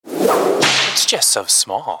just so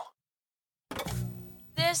small.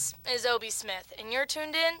 This is Obie Smith, and you're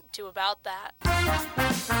tuned in to About That.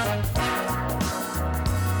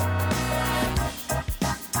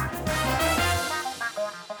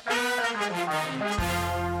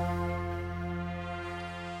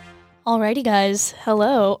 Alrighty, guys.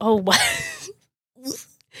 Hello. Oh, what?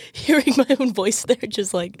 Hearing my own voice there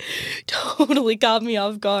just like totally caught me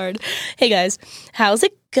off guard. Hey guys, how's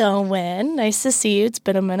it going? Nice to see you. It's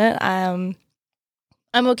been a minute.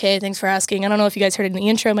 I'm okay. Thanks for asking. I don't know if you guys heard it in the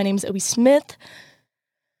intro. My name is Obie Smith,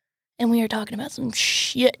 and we are talking about some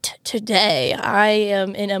shit today. I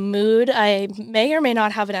am in a mood. I may or may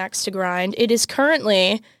not have an axe to grind. It is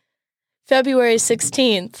currently February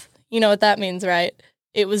 16th. You know what that means, right?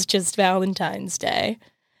 It was just Valentine's Day.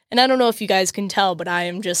 And I don't know if you guys can tell, but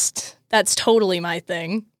that's totally my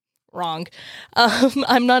thing. Wrong.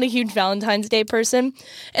 I'm not a huge Valentine's Day person.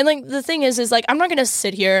 And, like, the thing is like, I'm not going to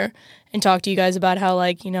sit here and talk to you guys about how,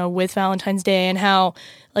 like, you know, with Valentine's Day and how,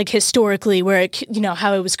 like, historically where it, you know,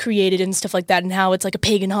 how it was created and stuff like that and how it's, like, a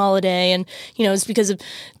pagan holiday and, you know, it's because of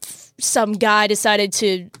some guy decided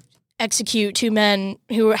to execute two men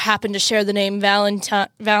who happened to share the name Valentine,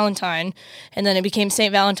 and then it became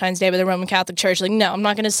St. Valentine's Day by the Roman Catholic Church. Like, no, I'm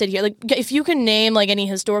not going to sit here. Like, if you can name, like, any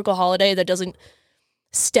historical holiday that doesn't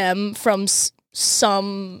stem from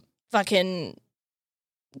some fucking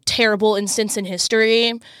terrible instance in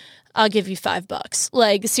history, I'll give you $5.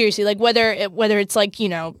 Like, seriously, like, whether it's, like, you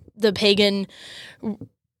know, the pagan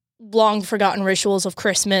long-forgotten rituals of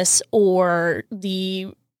Christmas or the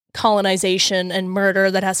colonization and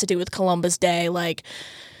murder that has to do with Columbus Day, like,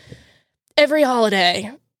 every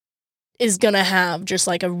holiday is gonna have just,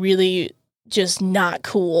 like, a really just not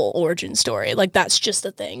cool origin story. Like, that's just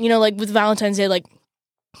the thing, you know. Like, with Valentine's Day, like,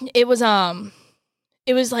 it was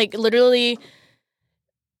like literally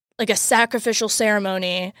like a sacrificial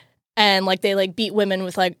ceremony, and, like, they, like, beat women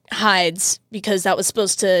with, like, hides because that was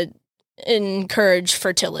supposed to encourage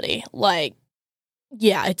fertility. Like,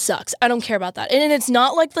 yeah, it sucks. I don't care about that. And it's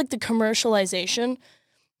not like the commercialization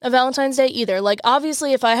of Valentine's Day either. Like,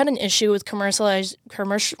 obviously, if I had an issue with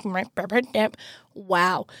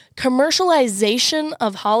commercialization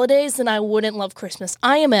of holidays, then I wouldn't love Christmas.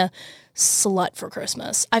 I am a slut for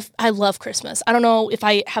Christmas. I love Christmas. I don't know if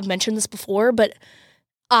I have mentioned this before, but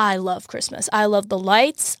I love Christmas. I love the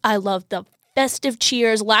lights. I love the festive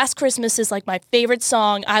cheers. Last Christmas is, like, my favorite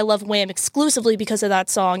song. I love Wham! Exclusively because of that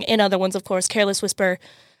song, and other ones, of course. Careless Whisper.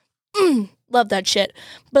 Love that shit.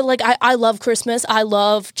 But, like, I love Christmas. I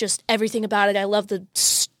love just everything about it. I love the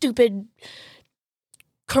stupid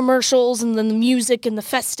commercials and then the music and the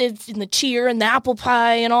festive and the cheer and the apple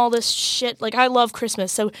pie and all this shit. Like, I love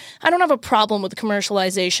Christmas. So I don't have a problem with the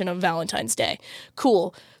commercialization of Valentine's Day.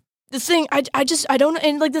 Cool. The thing, I don't,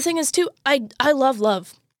 and, like, the thing is, too, I love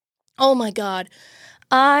love. Oh my God.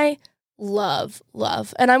 I love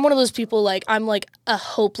love. And I'm one of those people, like, I'm, like, a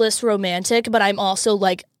hopeless romantic, but I'm also,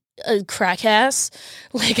 like, a crack ass.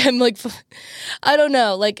 Like, I'm, like, I don't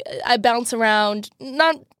know. Like, I bounce around.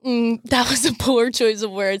 That was a poor choice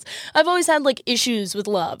of words. I've always had, like, issues with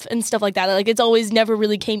love and stuff like that. Like, it's always never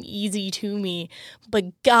really came easy to me.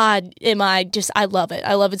 But God, I love it.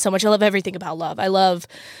 I love it so much. I love everything about love. I'm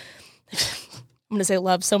going to say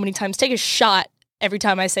love so many times. Take a shot every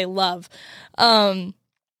time I say love. No,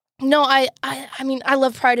 I mean, I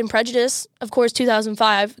love Pride and Prejudice. Of course,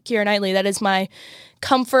 2005, Keira Knightley. That is my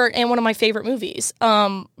comfort and one of my favorite movies.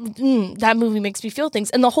 That movie makes me feel things.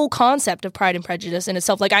 And the whole concept of Pride and Prejudice in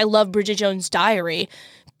itself, like, I love Bridget Jones' Diary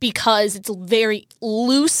because it's very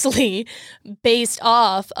loosely based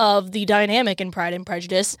off of the dynamic in Pride and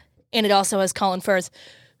Prejudice. And it also has Colin Firth,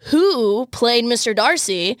 who played Mr.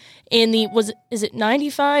 Darcy in is it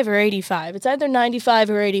 95 or 85? It's either 95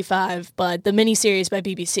 or 85, but the miniseries by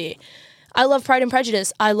BBC. I love Pride and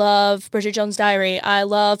Prejudice. I love Bridget Jones' Diary. I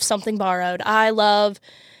love Something Borrowed. I love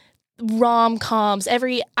rom-coms,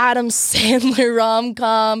 every Adam Sandler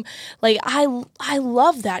rom-com. Like, I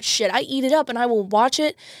love that shit. I eat it up and I will watch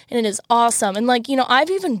it, and it is awesome. And, like, you know, I've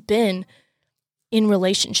even been in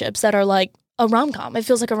relationships that are, like, a rom-com. It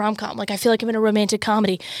feels like a rom-com. Like, I feel like I'm in a romantic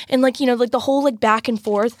comedy. And, like, you know, like, the whole, like, back and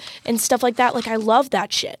forth and stuff like that. Like, I love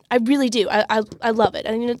that shit. I really do. I love it.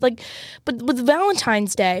 I mean, like, but with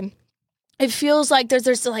Valentine's Day, it feels like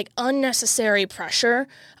there's like unnecessary pressure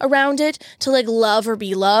around it to, like, love or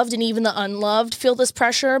be loved, and even the unloved feel this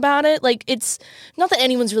pressure about it. Like, it's not that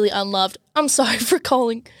anyone's really unloved. I'm sorry for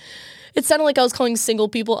calling. It sounded like I was calling single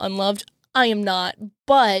people unloved. I am not,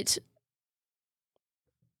 but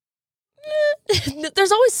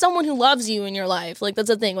there's always someone who loves you in your life. Like, that's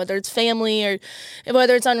the thing, whether it's family or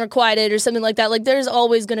whether it's unrequited or something like that. Like, there's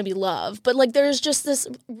always going to be love. But, like, there's just this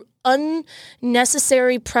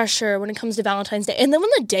unnecessary pressure when it comes to Valentine's Day. And then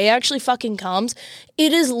when the day actually fucking comes,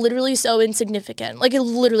 it is literally so insignificant. Like, it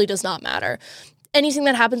literally does not matter. Anything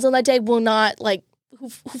that happens on that day will not, like, who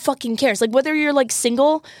fucking cares? Like, whether you're, like,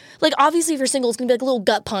 single, like, obviously if you're single, it's going to be like a little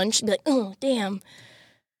gut punch. Be like, oh, damn.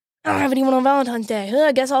 I don't have anyone on Valentine's Day.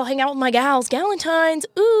 I guess I'll hang out with my gals. Galentine's.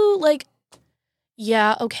 Ooh, like,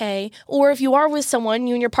 yeah, okay. Or if you are with someone,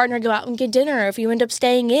 you and your partner go out and get dinner. If you end up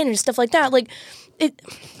staying in or stuff like that. Like,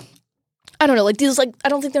 I don't know. Like, these, like, I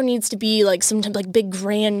don't think there needs to be, like, some type of, like, big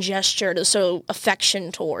grand gesture to show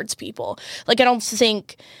affection towards people. Like, I don't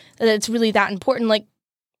think that it's really that important. Like,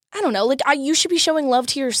 I don't know. Like, you should be showing love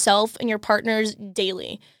to yourself and your partners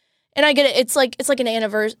daily. And I get it. It's like an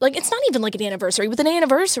anniversary. Like, it's not even like an anniversary. With an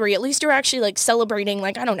anniversary, at least you're actually, like, celebrating,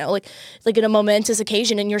 like, I don't know, like in a momentous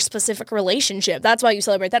occasion in your specific relationship. That's why you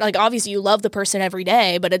celebrate that. Like, obviously you love the person every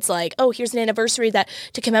day, but it's like, oh, here's an anniversary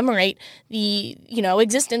to commemorate the,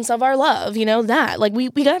 existence of our love, that. Like, we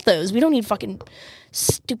got those. We don't need fucking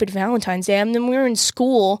stupid Valentine's Day. And then we were in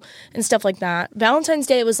school and stuff like that. Valentine's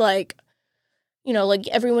Day was like, like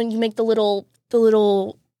everyone, you make the little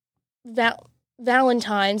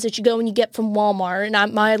Valentines that you go and you get from Walmart,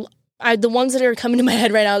 and the ones that are coming to my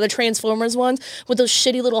head right now are the Transformers ones with those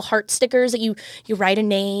shitty little heart stickers that you write a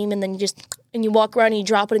name and then you walk around and you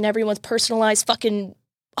drop it in everyone's personalized fucking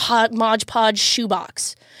hot Mod Podge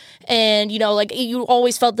shoebox. And like you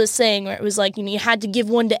always felt this thing where it was like you had to give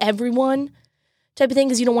one to everyone type of thing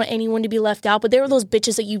because you don't want anyone to be left out. But there were those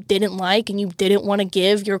bitches that you didn't like and you didn't want to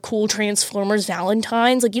give your cool Transformers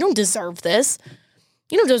Valentines. Like, you don't deserve this.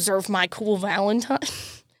 You don't deserve my cool Valentine.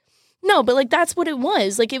 No, but, like, that's what it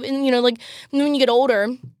was. Like, like, when you get older,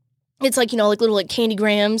 it's, like, like, little, like, candy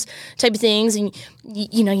grams type of things. And,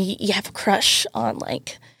 you have a crush on,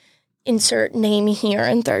 like, insert name here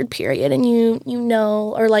in third period. And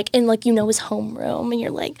or, like, in, like, his homeroom. And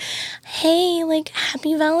you're like, hey, like,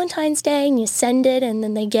 happy Valentine's Day. And you send it, and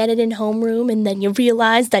then they get it in homeroom. And then you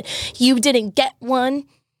realize that you didn't get one.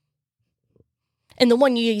 And the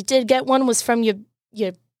one you did get one was from your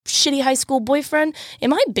shitty high school boyfriend.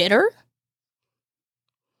 Am I bitter?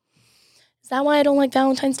 Is that why I don't like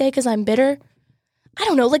Valentine's Day? Because I'm bitter? I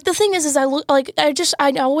don't know. Like, the thing is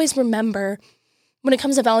I always remember when it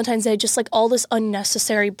comes to Valentine's Day, just like all this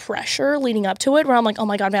unnecessary pressure leading up to it, where I'm like, oh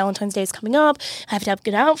my God, Valentine's Day is coming up. I have to have a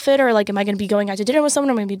good outfit, or like, am I going to be going out to dinner with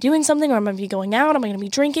someone? Am I going to be doing something, or am I going to be going out? Am I going to be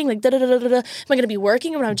drinking? Like, da-da-da-da-da. Am I going to be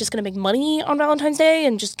working, or am I just going to make money on Valentine's Day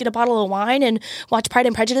and just get a bottle of wine and watch Pride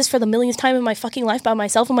and Prejudice for the millionth time in my fucking life by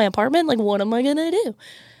myself in my apartment? Like, what am I going to do?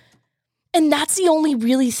 And that's the only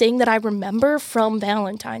really thing that I remember from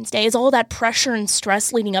Valentine's Day is all that pressure and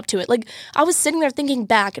stress leading up to it. Like, I was sitting there thinking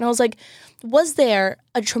back, and I was like, was there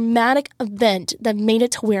a traumatic event that made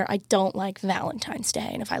it to where I don't like Valentine's Day?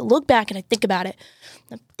 And if I look back and I think about it,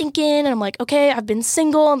 I'm thinking, and I'm like, okay, I've been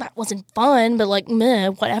single, and that wasn't fun, but like, meh,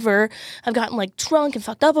 whatever. I've gotten like drunk and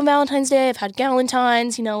fucked up on Valentine's Day. I've had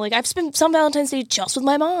Galentine's, like I've spent some Valentine's Day just with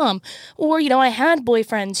my mom. Or, I had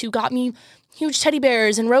boyfriends who got me huge teddy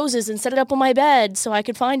bears and roses and set it up on my bed so I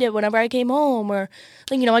could find it whenever I came home. Or,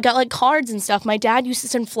 like, I got, like, cards and stuff. My dad used to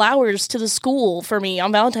send flowers to the school for me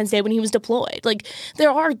on Valentine's Day when he was deployed. Like,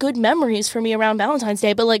 there are good memories for me around Valentine's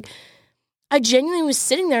Day, but, like, I genuinely was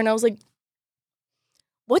sitting there and I was like,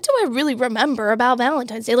 what do I really remember about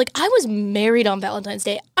Valentine's Day? Like, I was married on Valentine's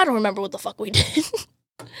Day. I don't remember what the fuck we did.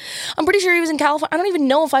 I'm pretty sure he was in California. I don't even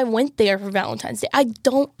know if I went there for Valentine's Day. I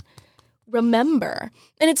don't remember.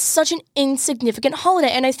 And it's such an insignificant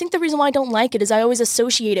holiday. And I think the reason why I don't like it is I always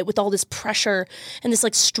associate it with all this pressure and this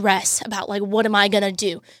like stress about like, what am I gonna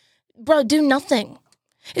do? Bro, do nothing.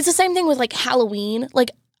 It's the same thing with like Halloween.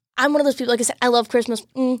 Like, I'm one of those people, like I said, I love Christmas.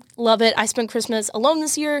 Love it. I spent Christmas alone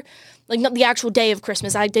this year. Like, not the actual day of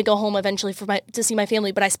Christmas. I did go home eventually to see my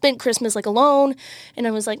family, but I spent Christmas, like, alone. And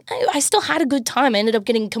I was like, I still had a good time. I ended up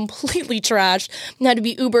getting completely trashed and had to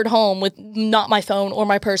be Ubered home with not my phone or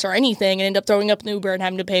my purse or anything and ended up throwing up an Uber and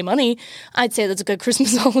having to pay money. I'd say that's a good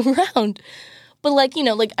Christmas all around. But, like,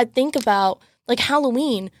 like, I think about, like,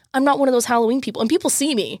 Halloween. I'm not one of those Halloween people. And people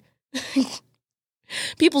see me.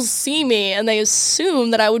 People see me and they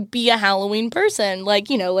assume that I would be a Halloween person. Like,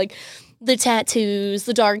 like the tattoos,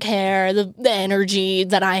 the dark hair, the energy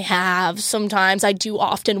that I have. Sometimes I do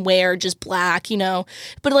often wear just black,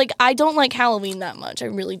 But, like, I don't like Halloween that much. I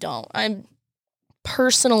really don't. I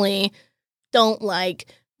personally don't like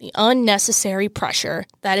the unnecessary pressure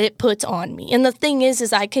that it puts on me. And the thing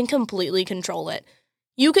is I can completely control it.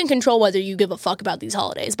 You can control whether you give a fuck about these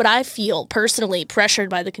holidays, but I feel personally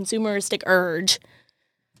pressured by the consumeristic urge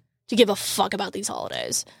to give a fuck about these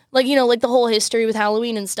holidays. Like, you know, like the whole history with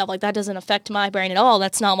Halloween and stuff like that doesn't affect my brain at all.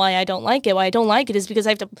 That's not why I don't like it. Why I don't like it is because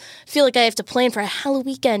I have to feel like I have to plan for a Halloween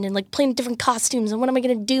weekend and like plan different costumes and what am I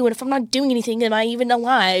going to do? And if I'm not doing anything, am I even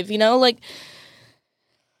alive? You know, like,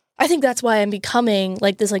 I think that's why I'm becoming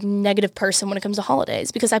like this like negative person when it comes to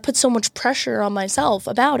holidays, because I put so much pressure on myself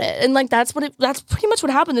about it. And like, that's pretty much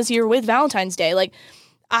what happened this year with Valentine's Day. Like,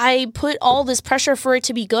 I put all this pressure for it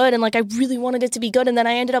to be good, and, like, I really wanted it to be good, and then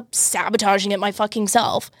I ended up sabotaging it my fucking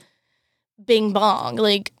self. Bing bong.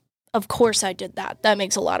 Like, of course I did that. That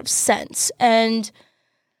makes a lot of sense. And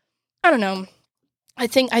I don't know. I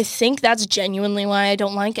think that's genuinely why I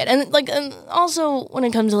don't like it. And, like, and also when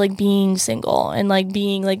it comes to, like, being single and, like,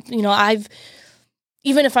 being, like, you know,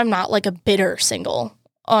 even if I'm not, like, a bitter single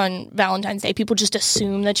on Valentine's Day, people just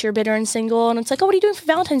assume that you're bitter and single, and it's like, oh, what are you doing for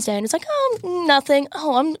Valentine's Day? And it's like, oh, nothing.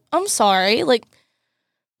 Oh, I'm sorry. Like,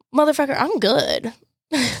 motherfucker, I'm good.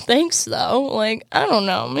 Thanks, though. Like, I don't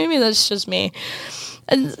know. Maybe that's just me.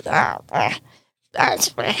 I don't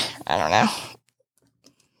know.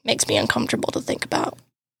 Makes me uncomfortable to think about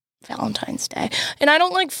Valentine's Day. And I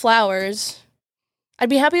don't like flowers. I'd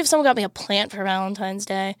be happy if someone got me a plant for Valentine's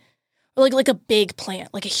Day. Or like a big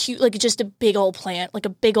plant, like a huge, like just a big old plant, like a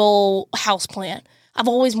big old house plant. I've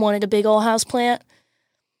always wanted a big old house plant,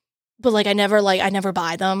 but like I never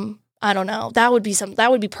buy them. I don't know. That would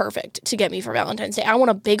be perfect to get me for Valentine's Day. I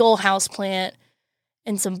want a big old house plant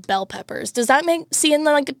and some bell peppers. Does that seeing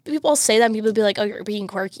that, like, people say that and people be like, oh, you're being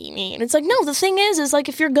quirky, me. And it's like, no, the thing is like,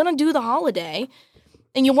 if you're gonna do the holiday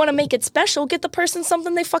and you want to make it special, get the person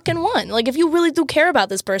something they fucking want. Like, if you really do care about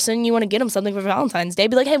this person, you want to get them something for Valentine's Day,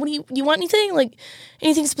 be like, hey, what do you want anything? Like,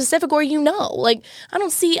 anything specific, or, you know, like, I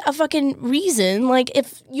don't see a fucking reason. Like,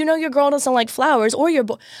 if, you know, your girl doesn't like flowers, or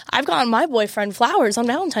I've gotten my boyfriend flowers on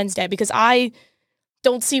Valentine's Day because I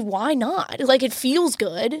don't see why not. Like, it feels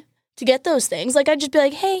good to get those things. Like, I'd just be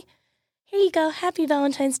like, hey, here you go. Happy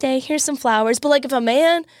Valentine's Day. Here's some flowers. But, like, if a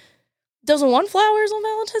man doesn't want flowers on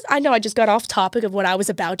Valentine's, I know I just got off topic of what I was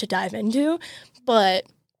about to dive into, but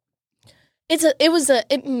it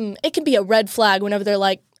can be a red flag whenever they're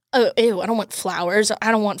like, oh, ew, I don't want flowers.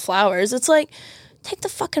 I don't want flowers. It's like, take the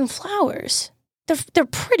fucking flowers. They're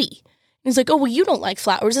pretty. And he's like, oh, well, you don't like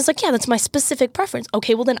flowers. It's like, yeah, that's my specific preference.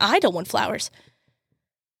 Okay, well, then I don't want flowers.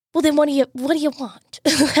 Well, then what do you want?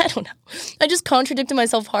 I don't know. I just contradicted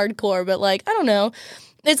myself hardcore, but, like, I don't know.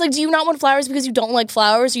 It's like, do you not want flowers because you don't like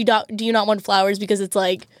flowers? Do you not want flowers because it's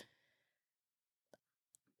like,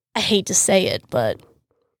 I hate to say it, but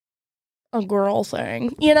a girl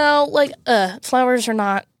thing, you know? Like, flowers are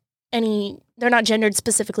not they're not gendered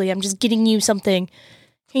specifically. I'm just getting you something.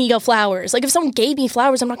 Here you go, flowers. Like, if someone gave me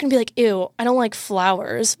flowers, I'm not going to be like, ew, I don't like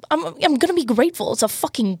flowers. I'm going to be grateful. It's a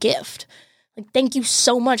fucking gift. Like, thank you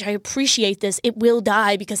so much. I appreciate this. It will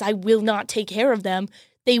die because I will not take care of them.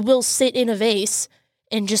 They will sit in a vase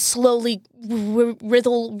and just slowly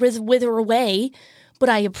wither away, but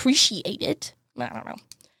I appreciate it. I don't know.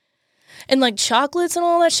 And, like, chocolates and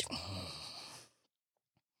all that shit.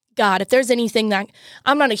 God, if there's anything that...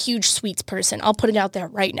 I'm not a huge sweets person. I'll put it out there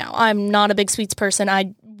right now. I'm not a big sweets person.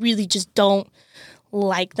 I really just don't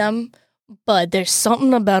like them. But there's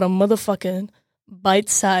something about a motherfucking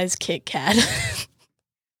bite-sized Kit Kat.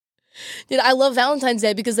 Dude, I love Valentine's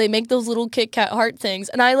Day because they make those little Kit Kat heart things.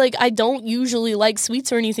 And I don't usually like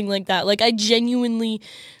sweets or anything like that. Like, I genuinely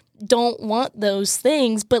don't want those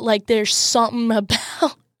things, but, like, there's something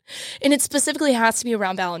about, and it specifically has to be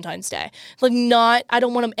around Valentine's Day. Like, I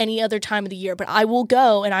don't want them any other time of the year, but I will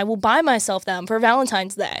go and I will buy myself them for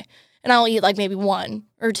Valentine's Day. And I'll eat, like, maybe one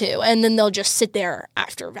or two, and then they'll just sit there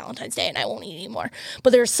after Valentine's Day and I won't eat anymore. But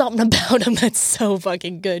there's something about them that's so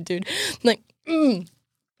fucking good, dude. Like, and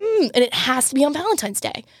it has to be on Valentine's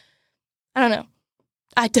Day. I don't know.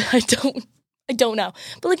 I don't know.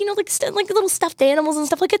 But, like, you know, like little stuffed animals and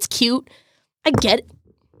stuff, like, it's cute. I get it.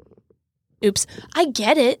 Oops. I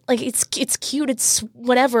get it. Like, it's cute. It's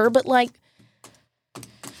whatever. But, like,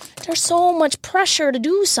 there's so much pressure to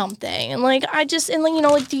do something. And, like, like, you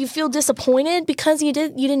know, like, do you feel disappointed because you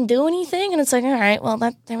didn't do anything? And it's like, all right, well,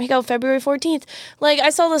 there we go, February 14th. Like, I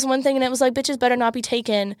saw this one thing and it was like, bitches better not be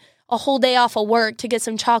taking a whole day off of work to get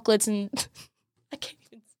some chocolates, and I can't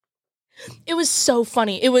even. It was so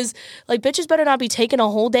funny. It was like, bitches better not be taking a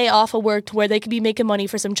whole day off of work to where they could be making money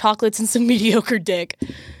for some chocolates and some mediocre dick.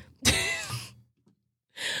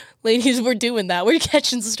 Ladies, we're doing that. We're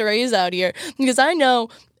catching strays out here because I know,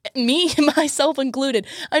 me, myself included,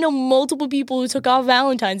 I know multiple people who took off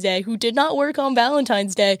Valentine's Day who did not work on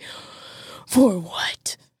Valentine's Day. For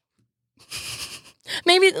what?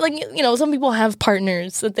 maybe like, you know, some people have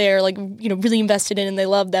partners that they're like, you know, really invested in and they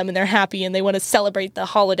love them and they're happy and they want to celebrate the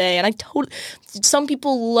holiday. And some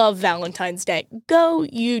people love Valentine's Day. Go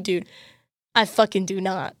you, dude. I fucking do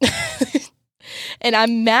not. And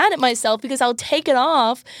I'm mad at myself because I'll take it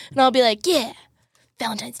off and I'll be like, yeah,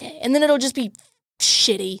 Valentine's Day. And then it'll just be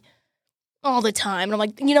shitty all the time. And I'm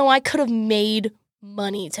like, you know, I could have made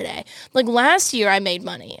money today. Like last year I made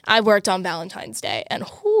money. I worked on Valentine's Day and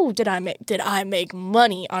did I make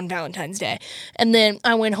money on Valentine's Day. And then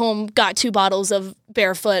I went home, got 2 bottles of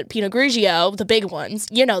Barefoot Pinot Grigio, the big ones,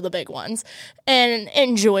 you know, the big ones, and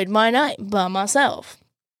enjoyed my night by myself.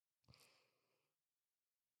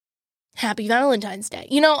 Happy Valentine's Day.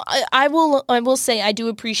 You know, I will say I do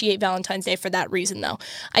appreciate Valentine's Day for that reason, though.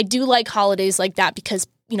 I do like holidays like that because,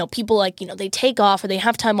 you know, people like, you know, they take off or they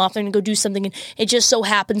have time off, they're going to go do something, and it just so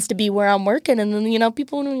happens to be where I'm working, and then, you know,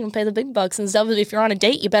 people, you know, pay the big bucks and stuff. If you're on a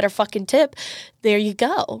date, you better fucking tip. There you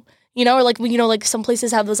go. You know, or like, you know, like some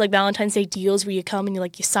places have those like Valentine's Day deals where you come and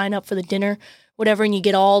you sign up for the dinner, whatever, and you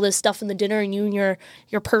get all this stuff in the dinner, and you and your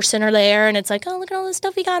person are there, and it's like, oh, look at all this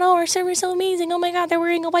stuff we got. Oh, our server's so amazing. Oh my God, they're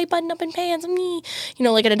wearing a white button-up and pants. Me, you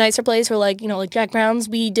know, like at a nicer place where, like, you know, like Jack Brown's,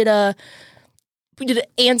 we did an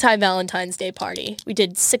anti-Valentine's Day party. We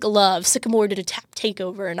did Sick of Love. Sycamore did a tap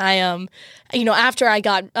takeover, and I, you know, after I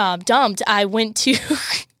got dumped, I went to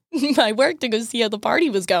my work to go see how the party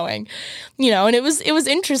was going, you know, and it was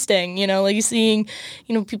interesting, you know, like seeing,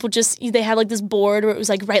 you know, people they had like this board where it was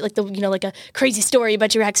like, write like the, you know, like a crazy story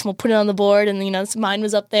about your ex, and we'll put it on the board, and, you know, mine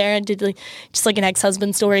was up there, and did like, just like an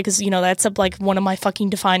ex-husband story, because, you know, that's like one of my fucking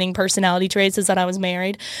defining personality traits is that I was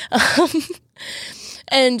married.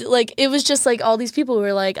 And like, it was just like all these people who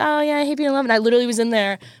were like, oh yeah, I hate being alone. And I literally was in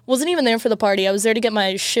there, wasn't even there for the party. I was there to get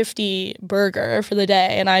my shifty burger for the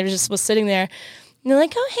day, and I just was sitting there. And they're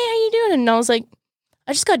like, oh, hey, how you doing? And I was like,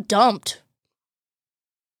 I just got dumped.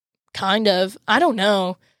 Kind of. I don't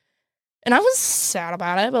know. And I was sad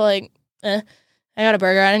about it, but like, I got a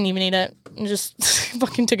burger. I didn't even eat it. I just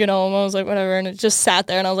fucking took it home. I was like, whatever. And it just sat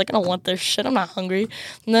there, and I was like, I don't want this shit. I'm not hungry.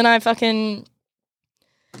 And then I fucking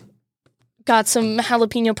got some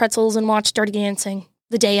jalapeno pretzels and watched Dirty Dancing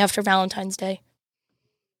the day after Valentine's Day.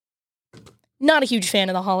 Not a huge fan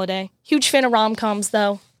of the holiday. Huge fan of rom-coms,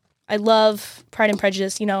 though. I love Pride and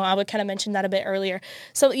Prejudice. You know, I would kind of mention that a bit earlier.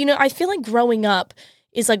 So, you know, I feel like growing up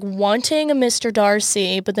is like wanting a Mr.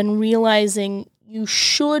 Darcy, but then realizing you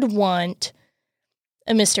should want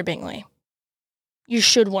a Mr. Bingley. You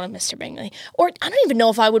should want a Mr. Bingley. Or I don't even know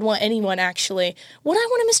if I would want anyone, actually. Would I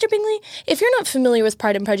want a Mr. Bingley? If you're not familiar with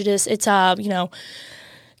Pride and Prejudice, it's, you know,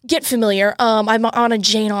 get familiar. I'm on a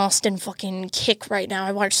Jane Austen fucking kick right now.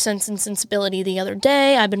 I watched Sense and Sensibility the other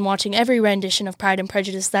day. I've been watching every rendition of Pride and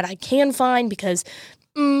Prejudice that I can find because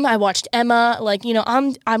I watched Emma. Like, you know,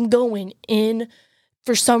 I'm going in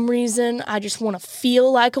for some reason. I just want to feel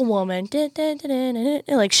like a woman. Like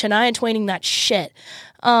Shania Twaining that shit.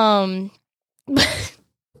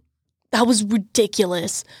 That was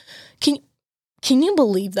ridiculous. Can you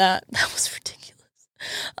believe that? That was ridiculous.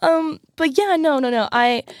 But yeah, no.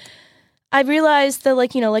 I realized that,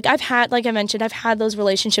 like, you know, like I've had, like I mentioned, I've had those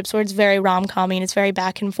relationships where it's very rom-com and it's very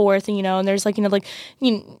back and forth, and, you know, and there's like, you know, like,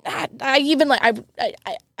 you know, I even like,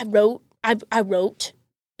 I wrote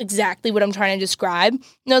exactly what I'm trying to describe.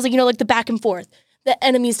 And I was like, you know, like the back and forth, the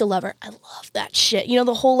enemies to lover. I love that shit. You know,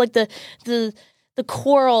 the whole, like the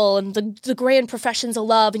quarrel and the grand professions of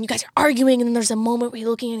love, and you guys are arguing, and then there's a moment where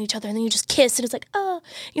you're looking at each other, and then you just kiss, and it's like,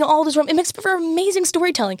 you know, all this. It makes for amazing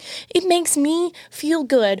storytelling. It makes me feel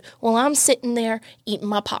good while I'm sitting there eating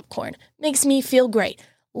my popcorn. Makes me feel great.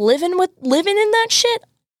 Living in that shit?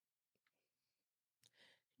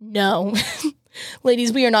 No.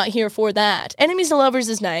 Ladies, we are not here for that. Enemies to lovers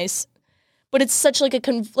is nice, but it's such like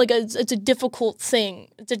it's a difficult thing.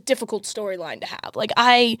 It's a difficult storyline to have. Like,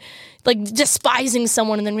 I like despising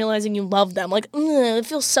someone and then realizing you love them. Like, it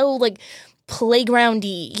feels so like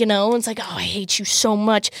playgroundy, you know? It's like, oh, I hate you so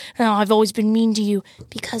much. Oh, I've always been mean to you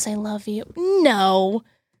because I love you. No.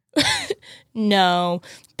 No.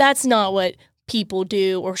 That's not what people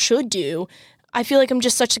do or should do. I feel like I'm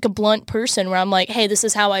just such like a blunt person where I'm like, hey, this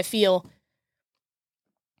is how I feel.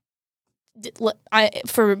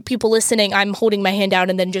 For people listening, I'm holding my hand out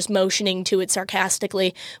and then just motioning to it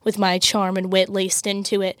sarcastically with my charm and wit laced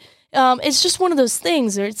into it. It's just one of those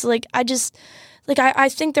things where it's like, I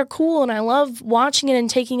think they're cool and I love watching it and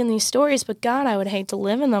taking in these stories, but God, I would hate to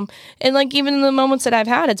live in them. And like, even in the moments that I've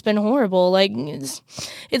had, it's been horrible. Like,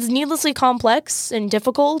 it's needlessly complex and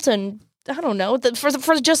difficult, and I don't know,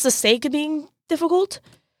 for just the sake of being difficult.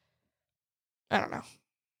 I don't know.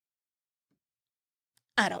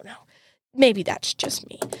 maybe that's just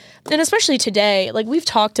me. And especially today, like we've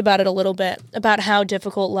talked about it a little bit, about how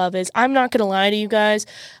difficult love is. I'm not going to lie to you guys.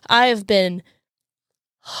 I have been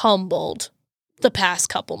humbled the past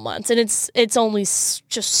couple months, and it's only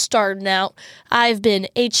just starting out. I've been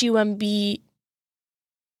HUMBLED.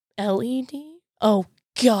 Oh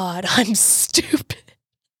God, I'm stupid.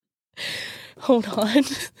 Hold on.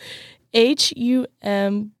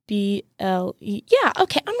 HUMBLE. Yeah,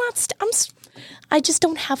 okay. I just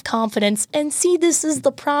don't have confidence. And see, this is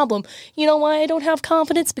the problem. You know why I don't have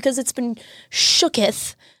confidence? Because it's been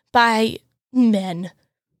shooketh by men.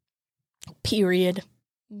 Period.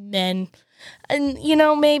 Men. And,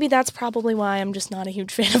 maybe that's probably why I'm just not a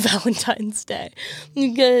huge fan of Valentine's Day.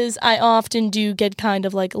 Because I often do get kind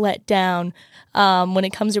of like let down when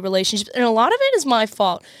it comes to relationships. And a lot of it is my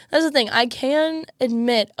fault. That's the thing. I can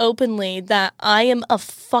admit openly that I am a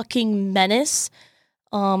fucking menace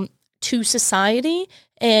to society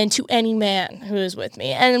and to any man who is with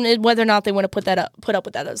me. And whether or not they want to put up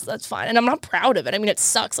with that, that's fine. And I'm not proud of it. I mean, it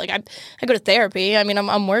sucks. Like, I go to therapy. I mean,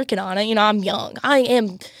 I'm working on it. I'm young. I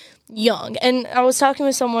am young. And I was talking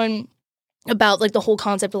with someone about, like, the whole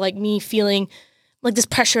concept of, like, me feeling like this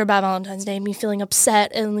pressure about Valentine's Day, me feeling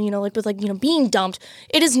upset and, like with like, being dumped.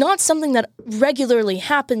 It is not something that regularly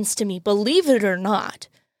happens to me, believe it or not.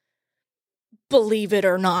 Believe it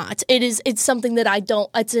or not. It's something that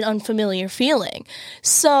it's an unfamiliar feeling.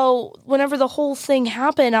 So whenever the whole thing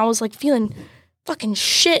happened, I was like feeling fucking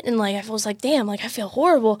shit. And like, I was like, damn, like I feel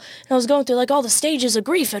horrible. And I was going through like all the stages of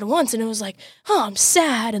grief at once. And it was like, oh, I'm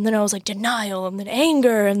sad. And then I was like denial and then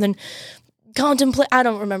anger and then contemplate. I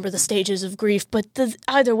don't remember the stages of grief, but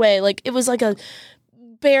either way, like it was like a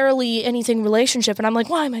barely anything relationship. And I'm like,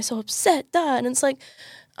 why am I so upset? And it's like,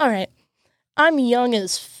 all right, I'm young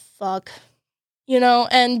as fuck.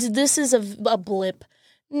 And this is a blip,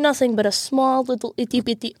 nothing but a small little itty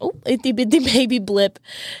bitty baby blip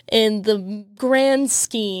in the grand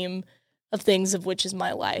scheme of things of which is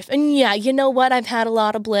my life. And yeah, you know what? I've had a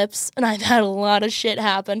lot of blips and I've had a lot of shit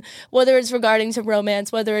happen, whether it's regarding to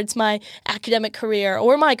romance, whether it's my academic career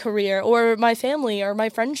or my family or my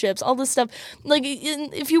friendships, all this stuff. Like,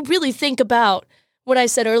 if you really think about what I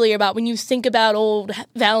said earlier about when you think about old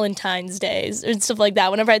Valentine's days and stuff like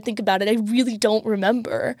that, whenever I think about it, I really don't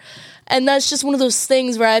remember. And that's just one of those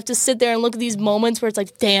things where I have to sit there and look at these moments where it's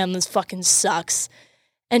like, damn, this fucking sucks.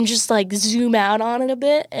 And just like zoom out on it a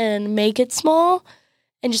bit and make it small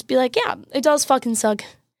and just be like, yeah, it does fucking suck.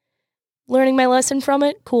 Learning my lesson from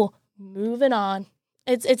it, cool. Moving on.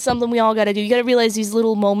 It's something we all got to do. You got to realize these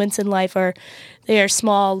little moments in life are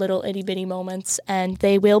small, little itty bitty moments, and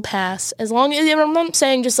they will pass. As long as I'm not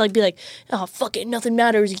saying just like be like, oh fuck it, nothing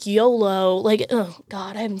matters, YOLO. Like, oh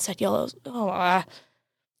god, I haven't said YOLO. Oh,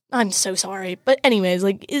 I'm so sorry. But anyways,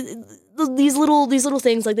 like these little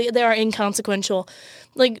things, like they are inconsequential.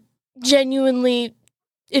 Like genuinely,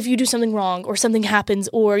 if you do something wrong or something happens,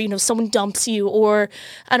 or someone dumps you, or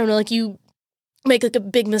I don't know, like you make like a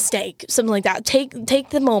big mistake, something like that. Take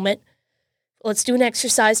the moment. Let's do an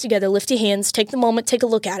exercise together. Lift your hands. Take the moment. Take a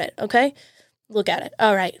look at it, okay? Look at it.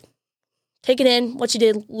 All right. Take it in, what you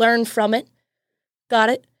did. Learn from it. Got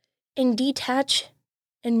it? And detach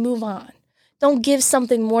and move on. Don't give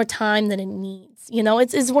something more time than it needs.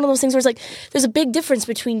 It's one of those things where it's like there's a big difference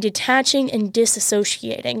between detaching and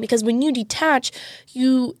disassociating, because when you detach,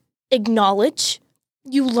 you acknowledge,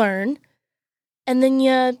 you learn, and then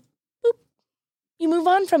you move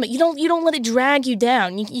on from it. You don't let it drag you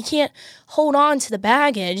down. You can't hold on to the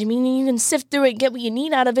baggage. I mean, you can sift through it, get what you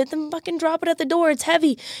need out of it, then fucking drop it at the door. It's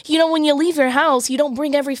heavy. When you leave your house, you don't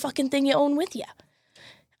bring every fucking thing you own with you.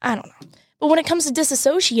 I don't know. But when it comes to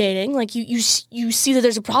disassociating, like you see that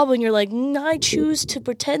there's a problem and you're like, I choose to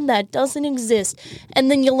pretend that doesn't exist.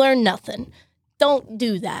 And then you learn nothing. Don't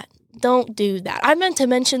do that. Don't do that. I meant to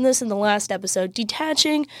mention this in the last episode.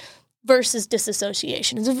 Detaching versus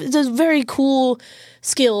disassociation. It's a very cool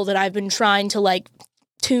skill that I've been trying to like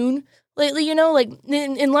tune lately, like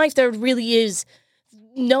in life there really is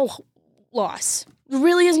no loss. There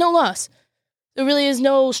really is no loss. There really is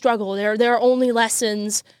no struggle. There are only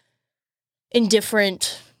lessons in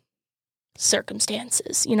different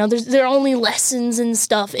circumstances. There are only lessons and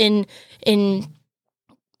stuff in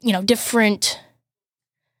different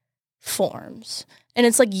forms. And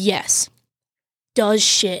it's like, yes, does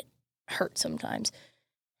shit hurt sometimes?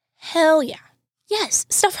 Hell yeah. Yes,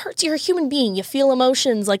 stuff hurts. You're a human being. You feel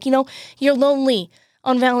emotions. Like, you're lonely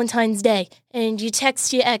on Valentine's Day and you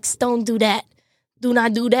text your ex, don't do that. Do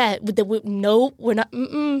not do that. No, we're not.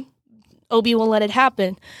 Obi won't let it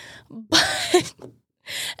happen. But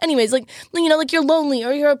Anyways, like, you know, like you're lonely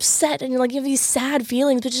or you're upset and you're like, you have these sad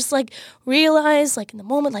feelings, but just like realize like in the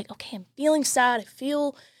moment, like, okay, I'm feeling sad. I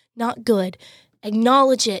feel not good.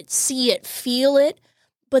 Acknowledge it, see it, feel it,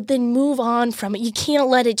 but then move on from it. You can't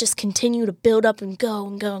let it just continue to build up and go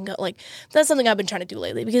and go and go. Like, that's something I've been trying to do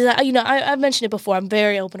lately because, I've mentioned it before. I'm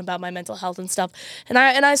very open about my mental health and stuff. And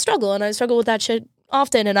I struggle with that shit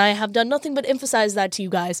often. And I have done nothing but emphasize that to you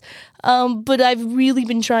guys. But I've really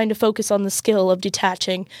been trying to focus on the skill of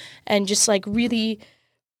detaching and just like really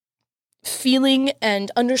feeling and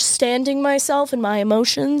understanding myself and my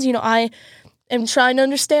emotions. You know, I am trying to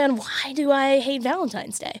understand, why do I hate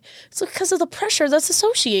Valentine's Day? It's because of the pressure that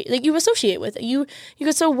you associate with it. You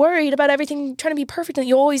get so worried about everything trying to be perfect that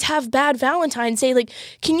you always have bad Valentine's Day. Like,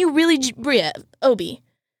 can you really, Bria, Obi,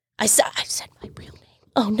 I said my real name.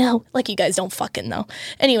 Oh no, like you guys don't fucking know.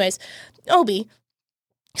 Anyways, Obi,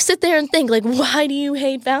 sit there and think, like, why do you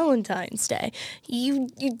hate Valentine's Day? You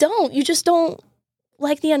just don't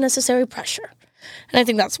like the unnecessary pressure. And I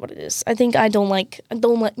think that's what it is. I think I don't like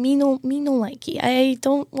me no likey. I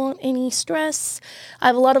don't want any stress. I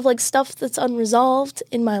have a lot of like stuff that's unresolved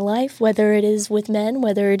in my life, whether it is with men,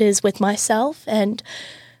 whether it is with myself. And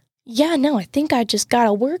yeah, no, I think I just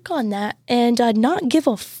gotta work on that and not give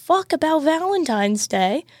a fuck about Valentine's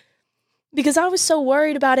Day, because I was so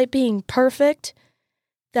worried about it being perfect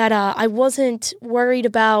that I wasn't worried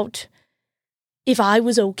about if I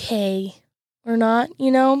was okay or not, you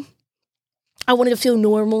know? I wanted to feel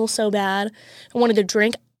normal so bad. I wanted to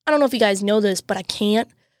drink. I don't know if you guys know this, but I can't.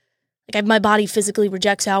 Like, my body physically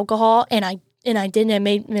rejects alcohol, and I didn't. I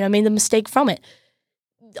made the mistake from it.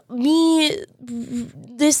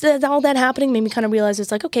 All that happening made me kind of realize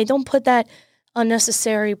it's like, okay, don't put that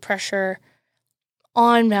unnecessary pressure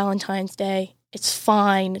on Valentine's Day. It's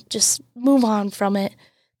fine. Just move on from it.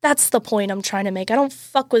 That's the point I'm trying to make. I don't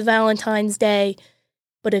fuck with Valentine's Day,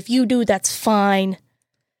 but if you do, that's fine.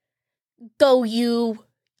 Go you.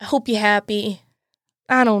 I hope you're happy.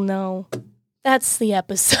 I don't know. That's the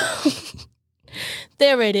episode.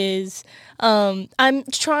 There it is. I'm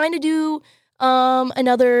trying to do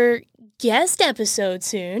another guest episode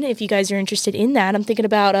soon. If you guys are interested in that, I'm thinking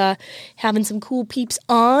about having some cool peeps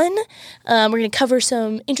on. We're going to cover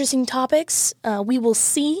some interesting topics. We will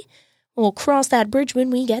see. We'll cross that bridge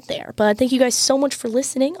when we get there. But thank you guys so much for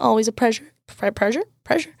listening. Always a pleasure.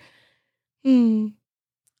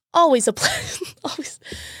 Always a pleasure.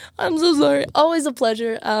 I'm so sorry. Always a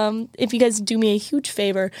pleasure. If you guys do me a huge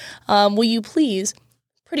favor, will you please,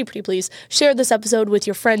 pretty please, share this episode with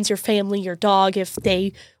your friends, your family, your dog, if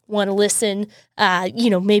they want to listen.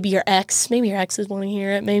 Maybe your ex is want to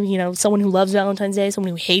hear it. Maybe, someone who loves Valentine's Day,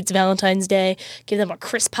 someone who hates Valentine's Day. Give them a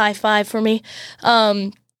crisp high five for me.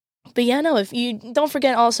 But yeah, no, if you don't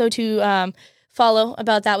forget also to follow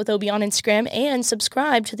About That with Obi on Instagram and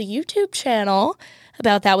subscribe to the YouTube channel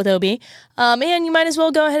About That with Obi. And you might as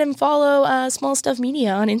well go ahead and follow Small Stuff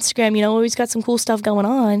Media on Instagram. Always got some cool stuff going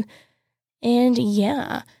on. And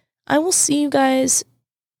yeah, I will see you guys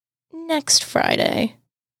next Friday.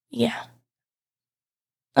 Yeah.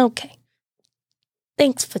 Okay.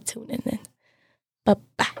 Thanks for tuning in.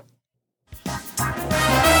 Bye-bye.